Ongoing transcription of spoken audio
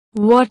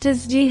What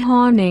is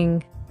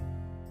dehorning?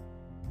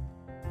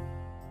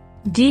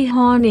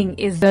 Dehorning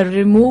is the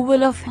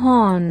removal of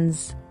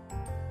horns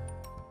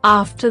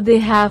after they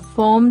have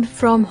formed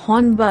from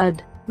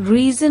hornbud.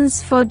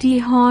 Reasons for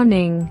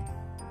dehorning: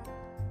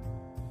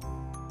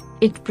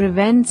 it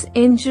prevents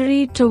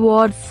injury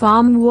toward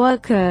farm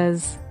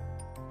workers,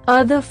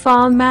 other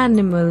farm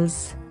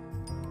animals,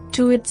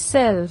 to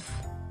itself,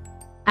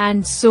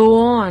 and so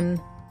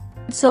on.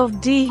 Of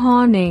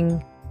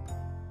dehorning: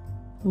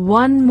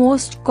 one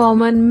most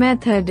common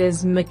method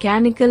is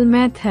mechanical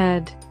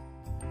method,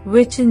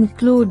 which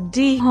include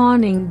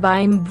dehorning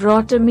by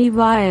embrotomy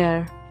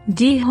wire,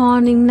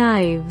 dehorning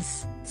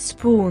knives,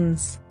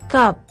 spoons,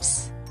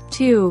 cups,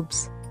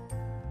 tubes.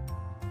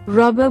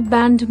 Rubber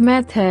band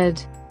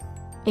method,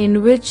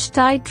 in which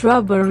tight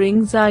rubber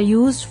rings are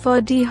used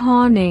for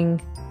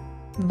dehorning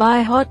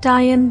by hot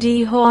iron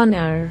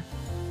dehorner.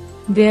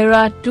 There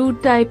are two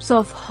types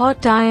of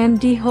hot iron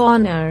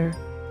dehorner: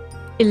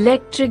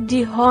 electric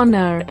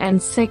dehorner, and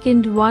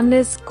second one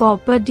is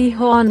copper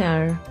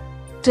dehorner.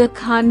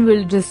 Khan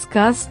will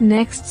discuss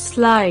next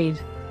slide.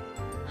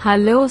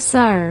 Hello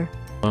sir.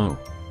 Oh.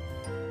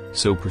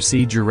 So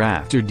procedure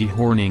after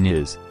dehorning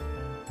is: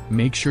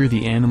 make sure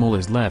the animal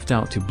is left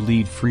out to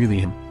bleed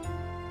freely.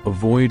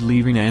 Avoid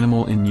leaving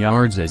animal in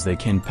yards as they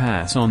can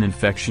pass on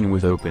infection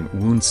with open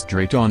wounds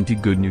straight onto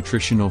good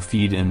nutritional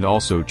feed, and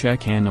also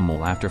check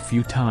animal after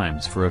few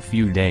times for a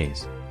few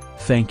days.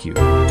 Thank you.